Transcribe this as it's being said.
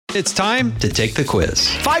It's time to take the quiz.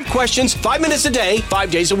 5 questions, 5 minutes a day,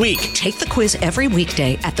 5 days a week. Take the quiz every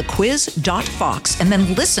weekday at thequiz.fox and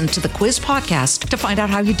then listen to the quiz podcast to find out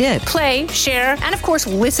how you did. Play, share, and of course,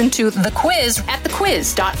 listen to The Quiz at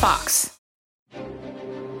thequiz.fox.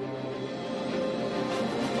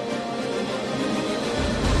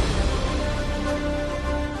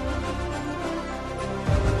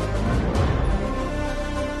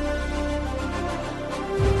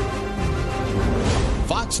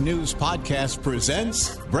 Fox News Podcast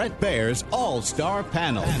presents Bret Baier's All-Star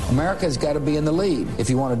Panel. America's got to be in the lead if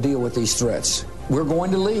you want to deal with these threats. We're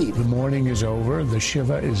going to lead. The mourning is over. The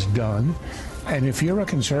Shiva is done. And if you're a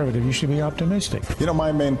conservative, you should be optimistic. You know,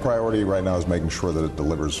 my main priority right now is making sure that it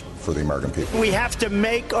delivers for the American people. We have to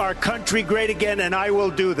make our country great again, and I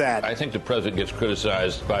will do that. I think the president gets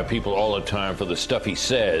criticized by people all the time for the stuff he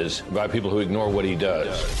says, by people who ignore what he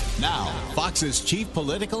does. Now, Fox's chief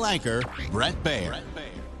political anchor, Bret Baier.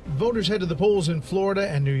 Voters head to the polls in Florida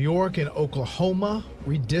and New York and Oklahoma.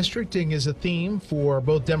 Redistricting is a theme for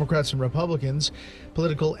both Democrats and Republicans.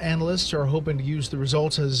 Political analysts are hoping to use the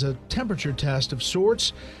results as a temperature test of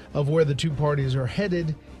sorts of where the two parties are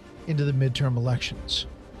headed into the midterm elections.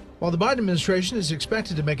 While the Biden administration is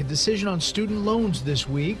expected to make a decision on student loans this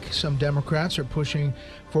week, some Democrats are pushing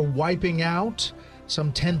for wiping out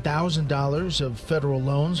some $10,000 of federal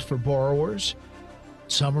loans for borrowers.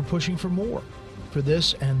 Some are pushing for more. For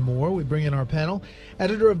this and more, we bring in our panel,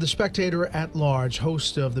 editor of The Spectator at Large,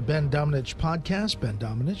 host of the Ben Domenech podcast, Ben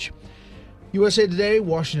Domenech, USA Today,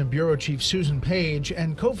 Washington Bureau Chief Susan Page,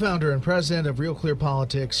 and co-founder and president of Real Clear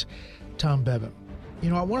Politics, Tom Bevan. You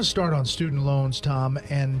know, I want to start on student loans, Tom,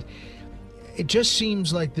 and it just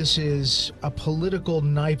seems like this is a political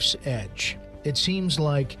knife's edge. It seems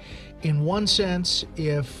like, in one sense,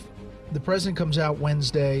 if the president comes out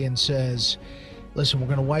Wednesday and says, listen, we're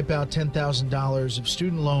going to wipe out $10,000 of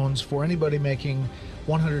student loans for anybody making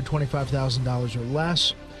 $125,000 or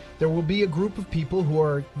less, there will be a group of people who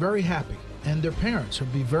are very happy, and their parents will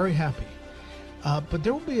be very happy. But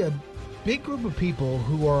there will be a big group of people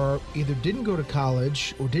who are either didn't go to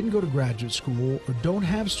college or didn't go to graduate school or don't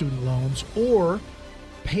have student loans or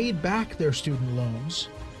paid back their student loans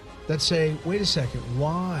that say, wait a second,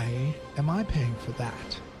 why am I paying for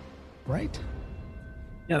that? Right?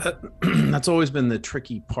 Yeah, that's always been the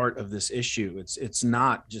tricky part of this issue. It's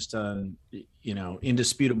not just a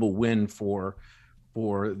indisputable win for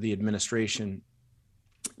the administration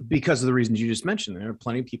because of the reasons you just mentioned. There are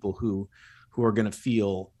plenty of people who are going to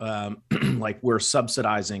feel like we're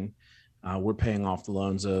subsidizing, we're paying off the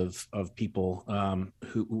loans of people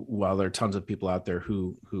who, while there are tons of people out there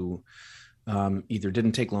who either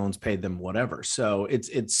didn't take loans, paid them, whatever. So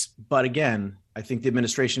but again, I think the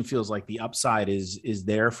administration feels like the upside is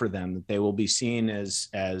there for them, that they will be seen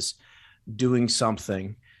as doing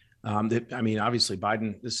something. Obviously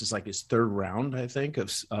Biden, this is like his third round, I think,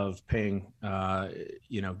 of paying,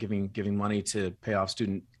 giving money to pay off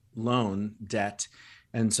student loan debt.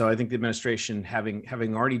 And so I think the administration,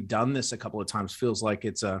 having already done this a couple of times, feels like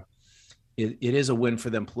it is a win for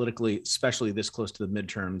them politically, especially this close to the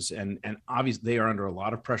midterms. And obviously they are under a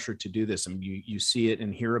lot of pressure to do this. And you see it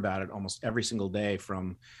and hear about it almost every single day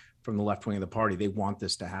from the left wing of the party. They want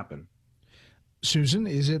this to happen. Susan,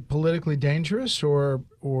 is it politically dangerous or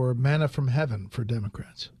manna from heaven for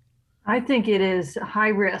Democrats? I think it is high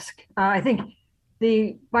risk. I think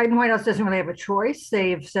the Biden White House doesn't really have a choice.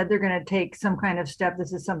 They've said they're going to take some kind of step.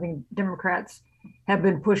 This is something Democrats have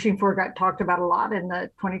been pushing for, got talked about a lot in the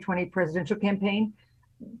 2020 presidential campaign.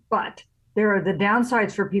 But there are the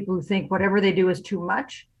downsides for people who think whatever they do is too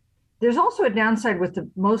much. There's also a downside with the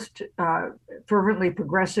most fervently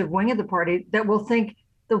progressive wing of the party that will think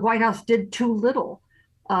the White House did too little.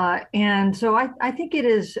 And so I think it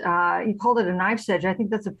is, you called it a knife's edge. I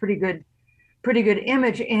think that's a pretty good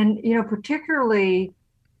image. And, particularly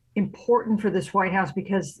important for this White House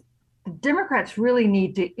because the Democrats really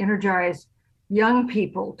need to energize young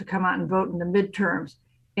people to come out and vote in the midterms.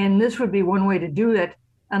 And this would be one way to do it,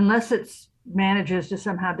 unless it manages to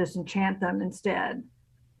somehow disenchant them instead.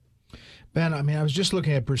 Ben, I was just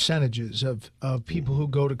looking at percentages of people who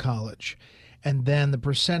go to college, and then the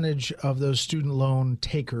percentage of those student loan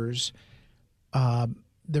takers.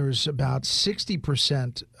 There's about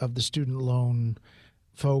 60% of the student loan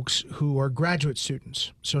folks who are graduate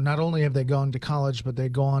students. So not only have they gone to college, but they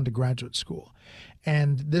go on to graduate school.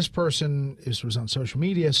 And this person, this was on social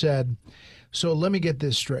media, said, so let me get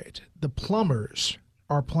this straight. The plumbers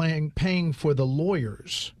are paying for the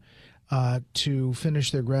lawyers to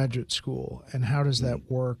finish their graduate school. And how does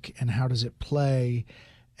that work? And how does it play?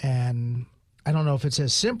 And I don't know if it's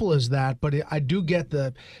as simple as that, but I do get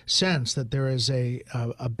the sense that there is a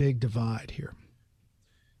big divide here.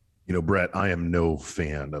 You know, Brett, I am no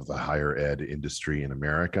fan of the higher ed industry in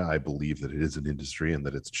America. I believe that it is an industry and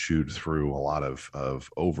that it's chewed through a lot of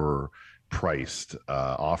overpriced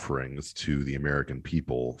offerings to the American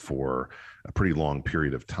people for a pretty long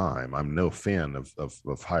period of time. I'm no fan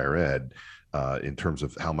of higher ed in terms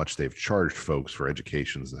of how much they've charged folks for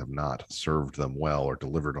educations that have not served them well or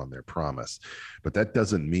delivered on their promise. But that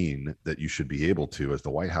doesn't mean that you should be able to, as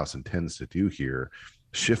the White House intends to do here,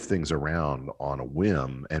 shift things around on a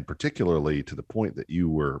whim. And particularly to the point that you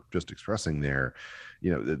were just expressing there,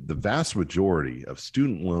 you know, the vast majority of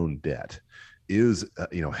student loan debt is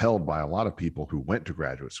held by a lot of people who went to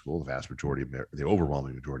graduate school. The vast majority of the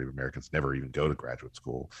overwhelming majority of Americans never even go to graduate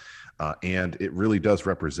school, and it really does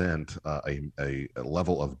represent a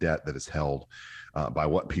level of debt that is held by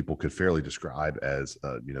what people could fairly describe as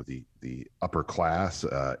the upper class,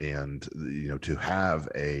 and to have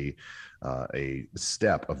a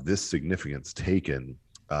step of this significance taken,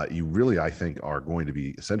 you really, I think, are going to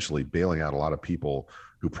be essentially bailing out a lot of people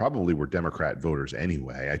who probably were Democrat voters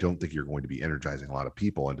anyway. I don't think you're going to be energizing a lot of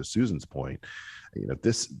people. And to Susan's point,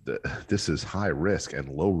 this is high risk and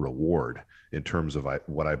low reward in terms of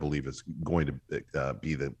what I believe is going to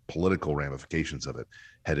be the political ramifications of it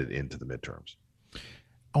headed into the midterms.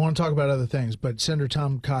 I want to talk about other things, but Senator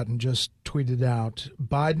Tom Cotton just tweeted out,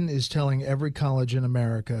 Biden is telling every college in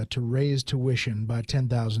America to raise tuition by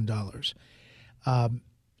 $10,000.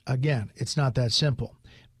 Again, it's not that simple,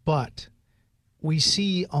 but we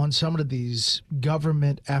see on some of these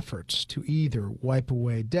government efforts to either wipe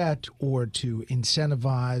away debt or to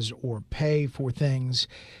incentivize or pay for things.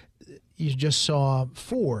 You just saw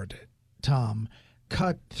Ford, Tom,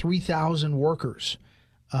 cut 3,000 workers,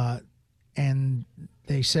 and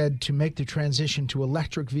they said to make the transition to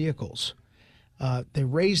electric vehicles. They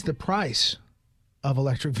raised the price of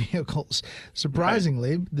electric vehicles.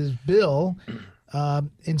 Surprisingly, this bill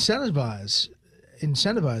incentivizes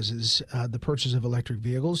the purchase of electric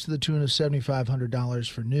vehicles to the tune of $7,500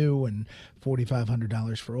 for new and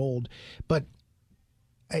 $4,500 for old. But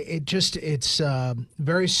it's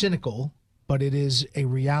very cynical, but it is a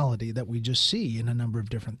reality that we just see in a number of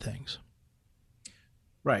different things.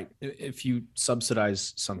 Right. If you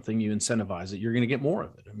subsidize something, you incentivize it, you're going to get more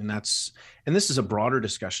of it. I mean, and this is a broader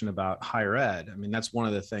discussion about higher ed. I mean, that's one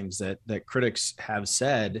of the things that critics have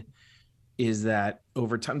said is that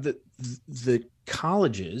over time, the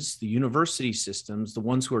colleges, the university systems, the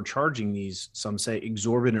ones who are charging these, some say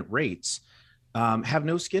exorbitant rates, have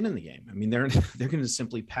no skin in the game. I mean, they're going to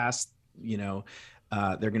simply pass, they're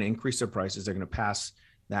going to increase their prices. They're going to pass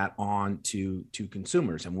that on to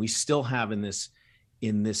consumers. And we still have in this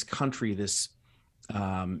country, this,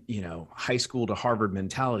 high school to Harvard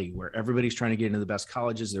mentality where everybody's trying to get into the best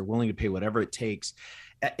colleges. They're willing to pay whatever it takes.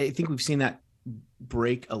 I think we've seen that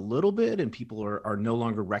break a little bit, and people are no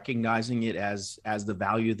longer recognizing it as the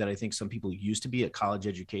value that I think some people used to be at college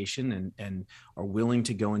education, and are willing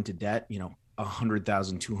to go into debt, $100,000,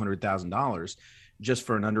 $200,000 just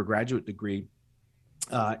for an undergraduate degree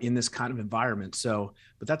in this kind of environment. So,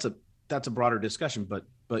 but that's a broader discussion, but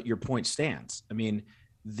your point stands. I mean,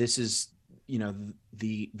 this is,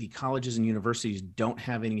 the colleges and universities don't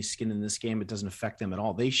have any skin in this game. It doesn't affect them at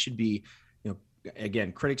all. They should be,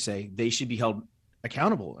 again, critics say they should be held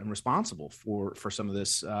accountable and responsible for some of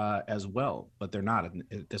this as well, but they're not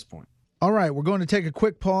at this point. All right, we're going to take a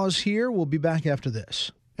quick pause here. We'll be back after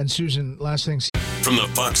this. And Susan, last thing. From the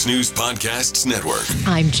Fox News Podcasts Network.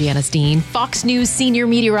 I'm Janice Dean, Fox News senior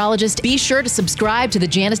meteorologist. Be sure to subscribe to the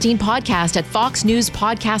Janice Dean podcast at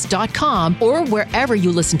foxnewspodcast.com or wherever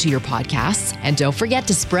you listen to your podcasts. And don't forget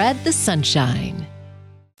to spread the sunshine.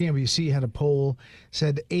 CNBC had a poll,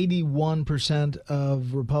 said 81%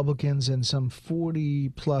 of Republicans and some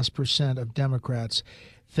 40+% of Democrats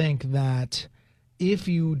think that if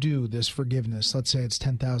you do this forgiveness, let's say it's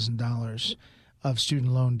 $10,000 of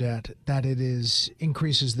student loan debt, that it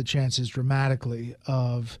increases the chances dramatically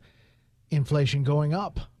of inflation going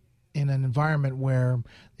up in an environment where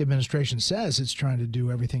the administration says it's trying to do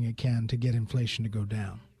everything it can to get inflation to go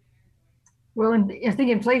down. Well, and I think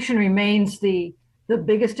inflation remains the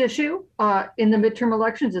biggest issue in the midterm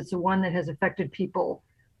elections. It's the one that has affected people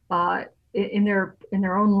in their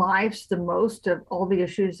own lives the most of all the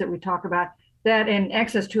issues that we talk about. That and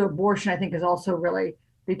access to abortion, I think, has also really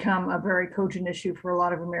become a very cogent issue for a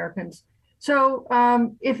lot of Americans. So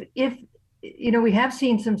if we have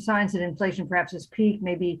seen some signs that inflation perhaps has peaked,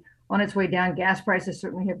 maybe on its way down, gas prices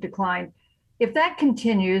certainly have declined. If that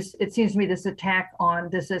continues, it seems to me this attack on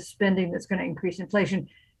this as spending that's going to increase inflation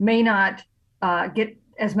may not get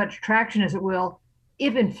as much traction as it will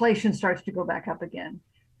if inflation starts to go back up again.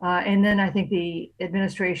 And then I think the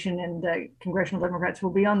administration and congressional Democrats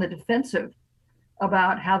will be on the defensive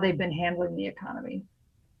about how they've been handling the economy.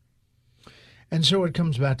 And so it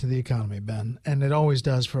comes back to the economy, Ben, and it always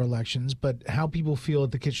does for elections, but how people feel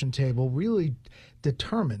at the kitchen table really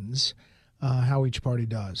determines how each party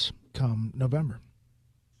does come November.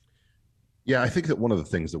 Yeah, I think that one of the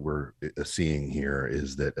things that we're seeing here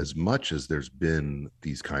is that as much as there's been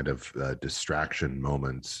these kind of distraction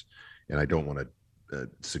moments, and I don't want to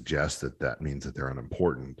suggest that that means that they're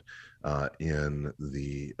unimportant, in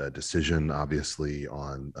the decision, obviously,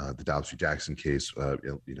 on the Dobbs v. Jackson case,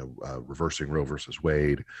 reversing Roe versus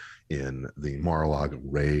Wade, in the Mar-a-Lago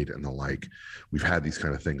raid and the like. We've had these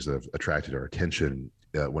kind of things that have attracted our attention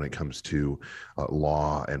when it comes to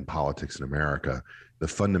law and politics in America. The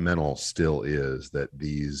fundamental still is that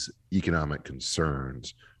these economic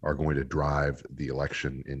concerns are going to drive the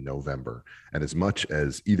election in November. And as much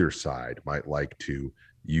as either side might like to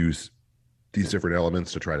use these different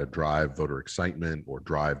elements to try to drive voter excitement or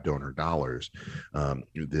drive donor dollars,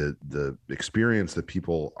 the experience that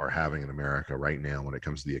people are having in America right now when it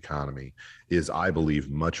comes to the economy is, I believe,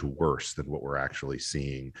 much worse than what we're actually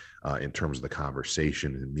seeing in terms of the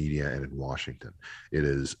conversation in the media and in Washington. It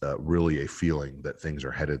is really a feeling that things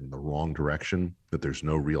are headed in the wrong direction, that there's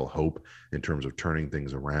no real hope in terms of turning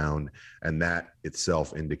things around, and that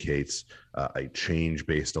itself indicates a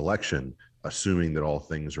change-based election, assuming that all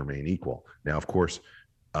things remain equal. Now, of course,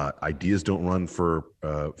 ideas don't run for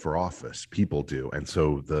office; people do, and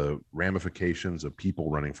so the ramifications of people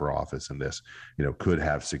running for office in this, could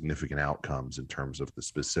have significant outcomes in terms of the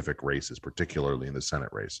specific races, particularly in the Senate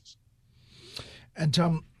races. And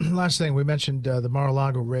Tom, last thing, we mentioned the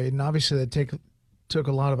Mar-a-Lago raid, and obviously that took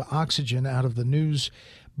a lot of oxygen out of the news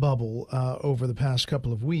bubble over the past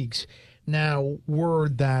couple of weeks. Now,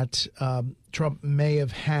 word that Trump may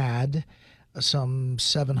have had some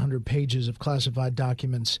 700 pages of classified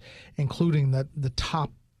documents, including the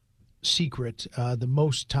top secret, the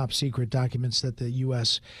most top secret documents that the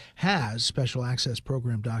U.S. has, special access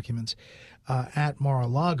program documents, at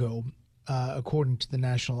Mar-a-Lago, according to the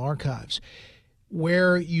National Archives.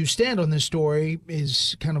 Where you stand on this story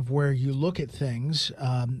is kind of where you look at things.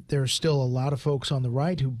 There are still a lot of folks on the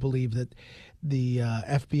right who believe that the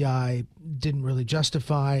FBI didn't really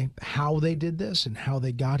justify how they did this and how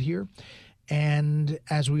they got here. And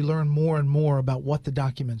as we learn more and more about what the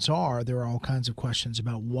documents are, there are all kinds of questions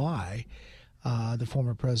about why the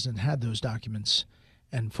former president had those documents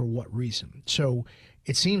and for what reason. So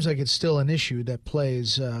it seems like it's still an issue that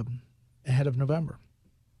plays ahead of November.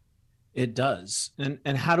 It does.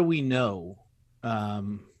 And how do we know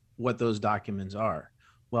what those documents are?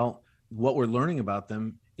 Well, what we're learning about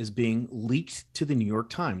them is being leaked to the New York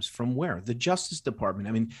Times. From where? The Justice Department.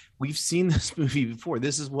 I mean, we've seen this movie before.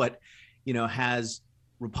 This is what, has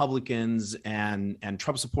Republicans and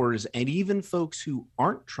Trump supporters and even folks who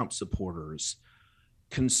aren't Trump supporters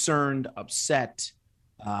concerned, upset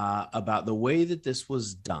about the way that this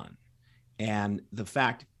was done. And the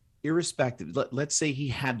fact, irrespective, let's say he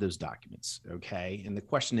had those documents, okay? And the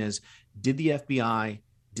question is, did the FBI,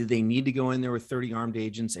 did they need to go in there with 30 armed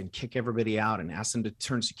agents and kick everybody out and ask them to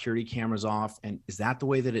turn security cameras off? And is that the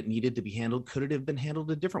way that it needed to be handled? Could it have been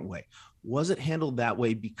handled a different way? Was it handled that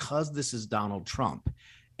way because this is Donald Trump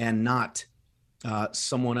and not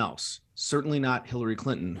someone else? Certainly not Hillary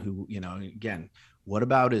Clinton, who, again,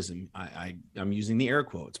 whataboutism? I'm using the air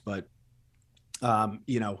quotes, but,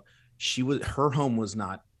 her home was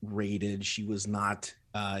not raided. She was not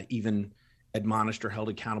even admonished or held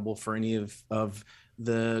accountable for any of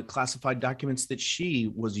the classified documents that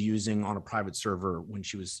she was using on a private server when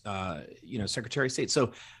she was, Secretary of State.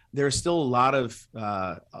 So there's still a lot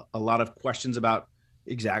of questions about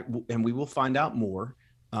and we will find out more.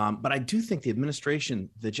 But I do think the administration,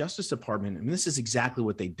 the Justice Department, and this is exactly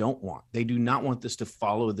what they don't want. They do not want this to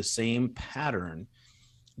follow the same pattern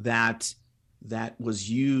that was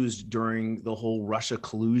used during the whole Russia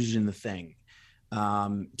collusion thing,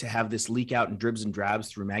 to have this leak out in dribs and drabs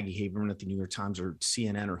through Maggie Haberman at the New York Times or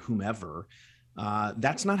CNN or whomever.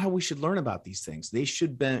 That's not how we should learn about these things. They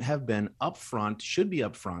should be upfront.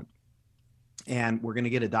 And we're going to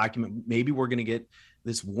get a document. Maybe we're going to get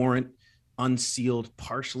this warrant unsealed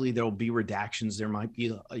partially. There will be redactions. There might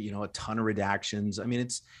be, a ton of redactions. I mean,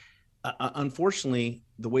 it's unfortunately,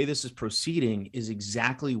 the way this is proceeding is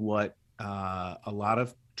exactly what a lot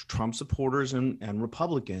of Trump supporters and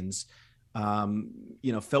Republicans,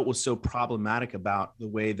 felt was so problematic about the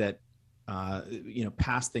way that,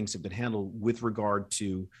 past things have been handled with regard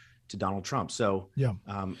to Donald Trump. So yeah,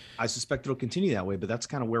 I suspect it'll continue that way, but that's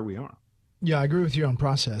kind of where we are. Yeah, I agree with you on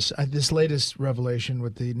process. This latest revelation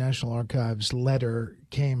with the National Archives letter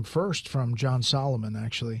came first from John Solomon,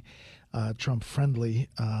 actually, Trump-friendly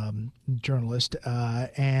journalist,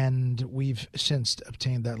 and we've since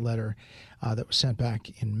obtained that letter that was sent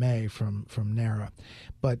back in May from NARA.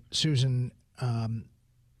 But, Susan,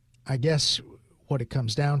 I guess what it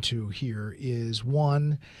comes down to here is,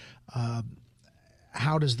 one,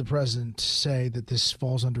 how does the president say that this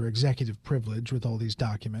falls under executive privilege with all these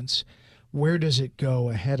documents? Where does it go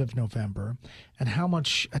ahead of November? And how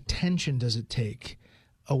much attention does it take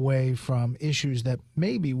away from issues that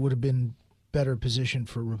maybe would have been better positioned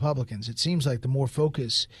for Republicans? It seems like the more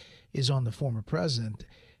focus is on the former president,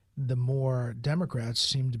 the more Democrats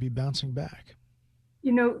seem to be bouncing back.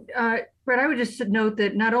 You know, Brett, I would just note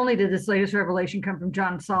that not only did this latest revelation come from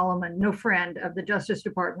John Solomon, no friend of the Justice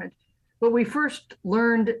Department, but we first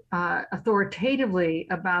learned authoritatively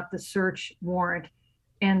about the search warrant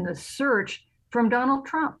and the search from Donald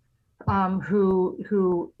Trump, who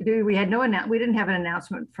we had we didn't have an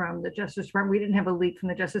announcement from the Justice Department. We didn't have a leak from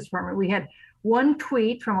the Justice Department. We had one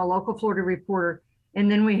tweet from a local Florida reporter,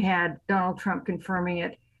 and then we had Donald Trump confirming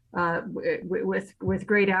it with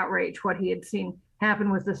great outrage what he had seen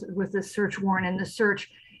happen with this search warrant and the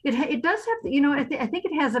search. It does have, you know, I think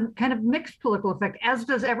it has a kind of mixed political effect, as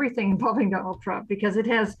does everything involving Donald Trump, because it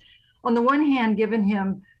has, on the one hand, given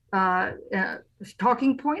him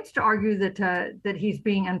talking points to argue that he's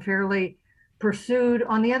being unfairly pursued.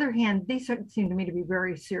 On the other hand, these seem to me to be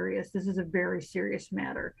very serious. This is a very serious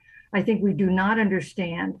matter. I think we do not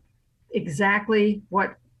understand exactly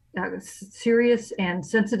what serious and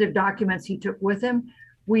sensitive documents he took with him.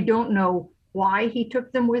 We don't know why he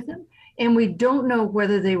took them with him, and we don't know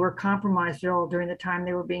whether they were compromised at all during the time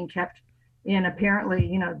they were being kept in, apparently,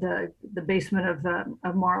 you know, the basement of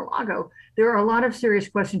Mar-a-Lago. There are a lot of serious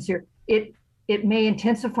questions here. It may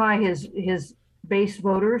intensify his base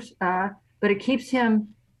voters, but it keeps him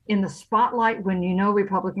in the spotlight when, you know,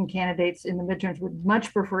 Republican candidates in the midterms would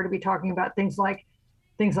much prefer to be talking about things like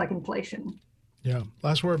inflation. Yeah.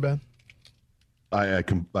 Last word, Ben. I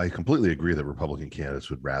completely agree that Republican candidates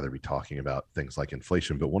would rather be talking about things like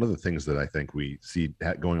inflation. But one of the things that I think we see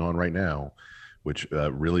going on right now, which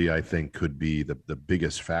really I think could be the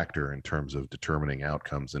biggest factor in terms of determining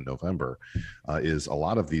outcomes in November, is a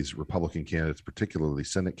lot of these Republican candidates, particularly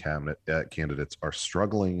Senate candidates, are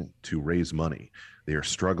struggling to raise money. They are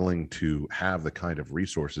struggling to have the kind of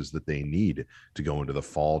resources that they need to go into the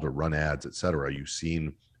fall to run ads, et cetera. You've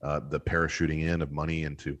seen the parachuting in of money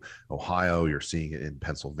into Ohio. You're seeing it in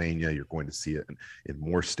Pennsylvania. You're going to see it in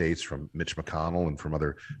more states from Mitch McConnell and from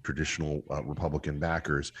other traditional Republican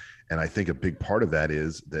backers. And I think a big part of that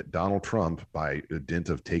is that Donald Trump, by dint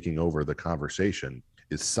of taking over the conversation,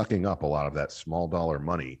 is sucking up a lot of that small dollar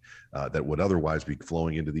money that would otherwise be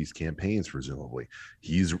flowing into these campaigns, presumably.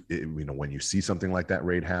 When you see something like that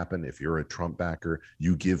raid happen, if you're a Trump backer,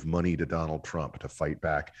 you give money to Donald Trump to fight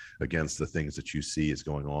back against the things that you see is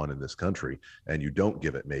going on in this country. And you don't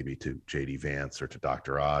give it maybe to J.D. Vance or to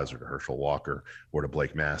Dr. Oz or to Herschel Walker or to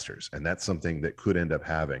Blake Masters. And that's something that could end up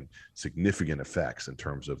having significant effects in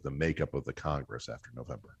terms of the makeup of the Congress after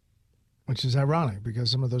November. Which is ironic,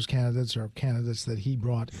 because some of those candidates are candidates that he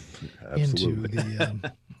brought into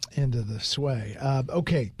the sway.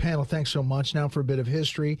 Okay, panel, thanks so much. Now for a bit of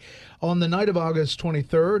history. On the night of August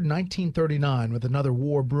 23rd, 1939, with another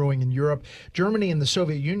war brewing in Europe, Germany and the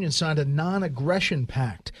Soviet Union signed a non-aggression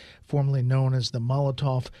pact, formerly known as the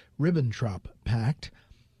Molotov-Ribbentrop Pact.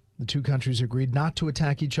 The two countries agreed not to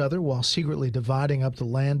attack each other while secretly dividing up the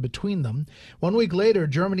land between them. 1 week later,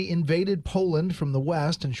 Germany invaded Poland from the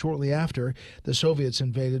west, and shortly after, the Soviets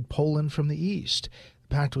invaded Poland from the east.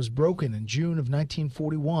 The pact was broken in June of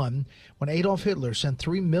 1941 when Adolf Hitler sent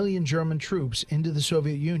 3 million German troops into the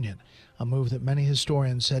Soviet Union, a move that many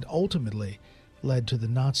historians said ultimately led to the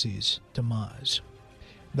Nazis' demise.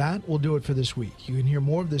 That will do it for this week. You can hear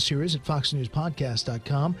more of this series at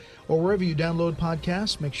foxnewspodcast.com or wherever you download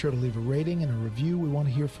podcasts. Make sure to leave a rating and a review. We want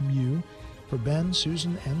to hear from you. For Ben,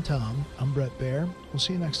 Susan, and Tom, I'm Brett Baer. We'll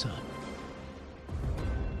see you next time.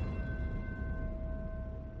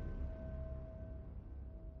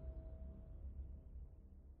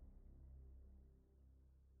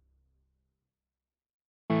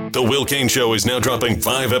 The Will Cain Show is now dropping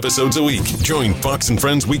 5 episodes a week. Join Fox and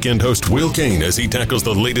Friends weekend host Will Cain as he tackles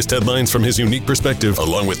the latest headlines from his unique perspective,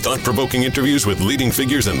 along with thought-provoking interviews with leading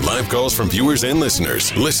figures and live calls from viewers and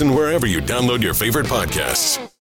listeners. Listen wherever you download your favorite podcasts.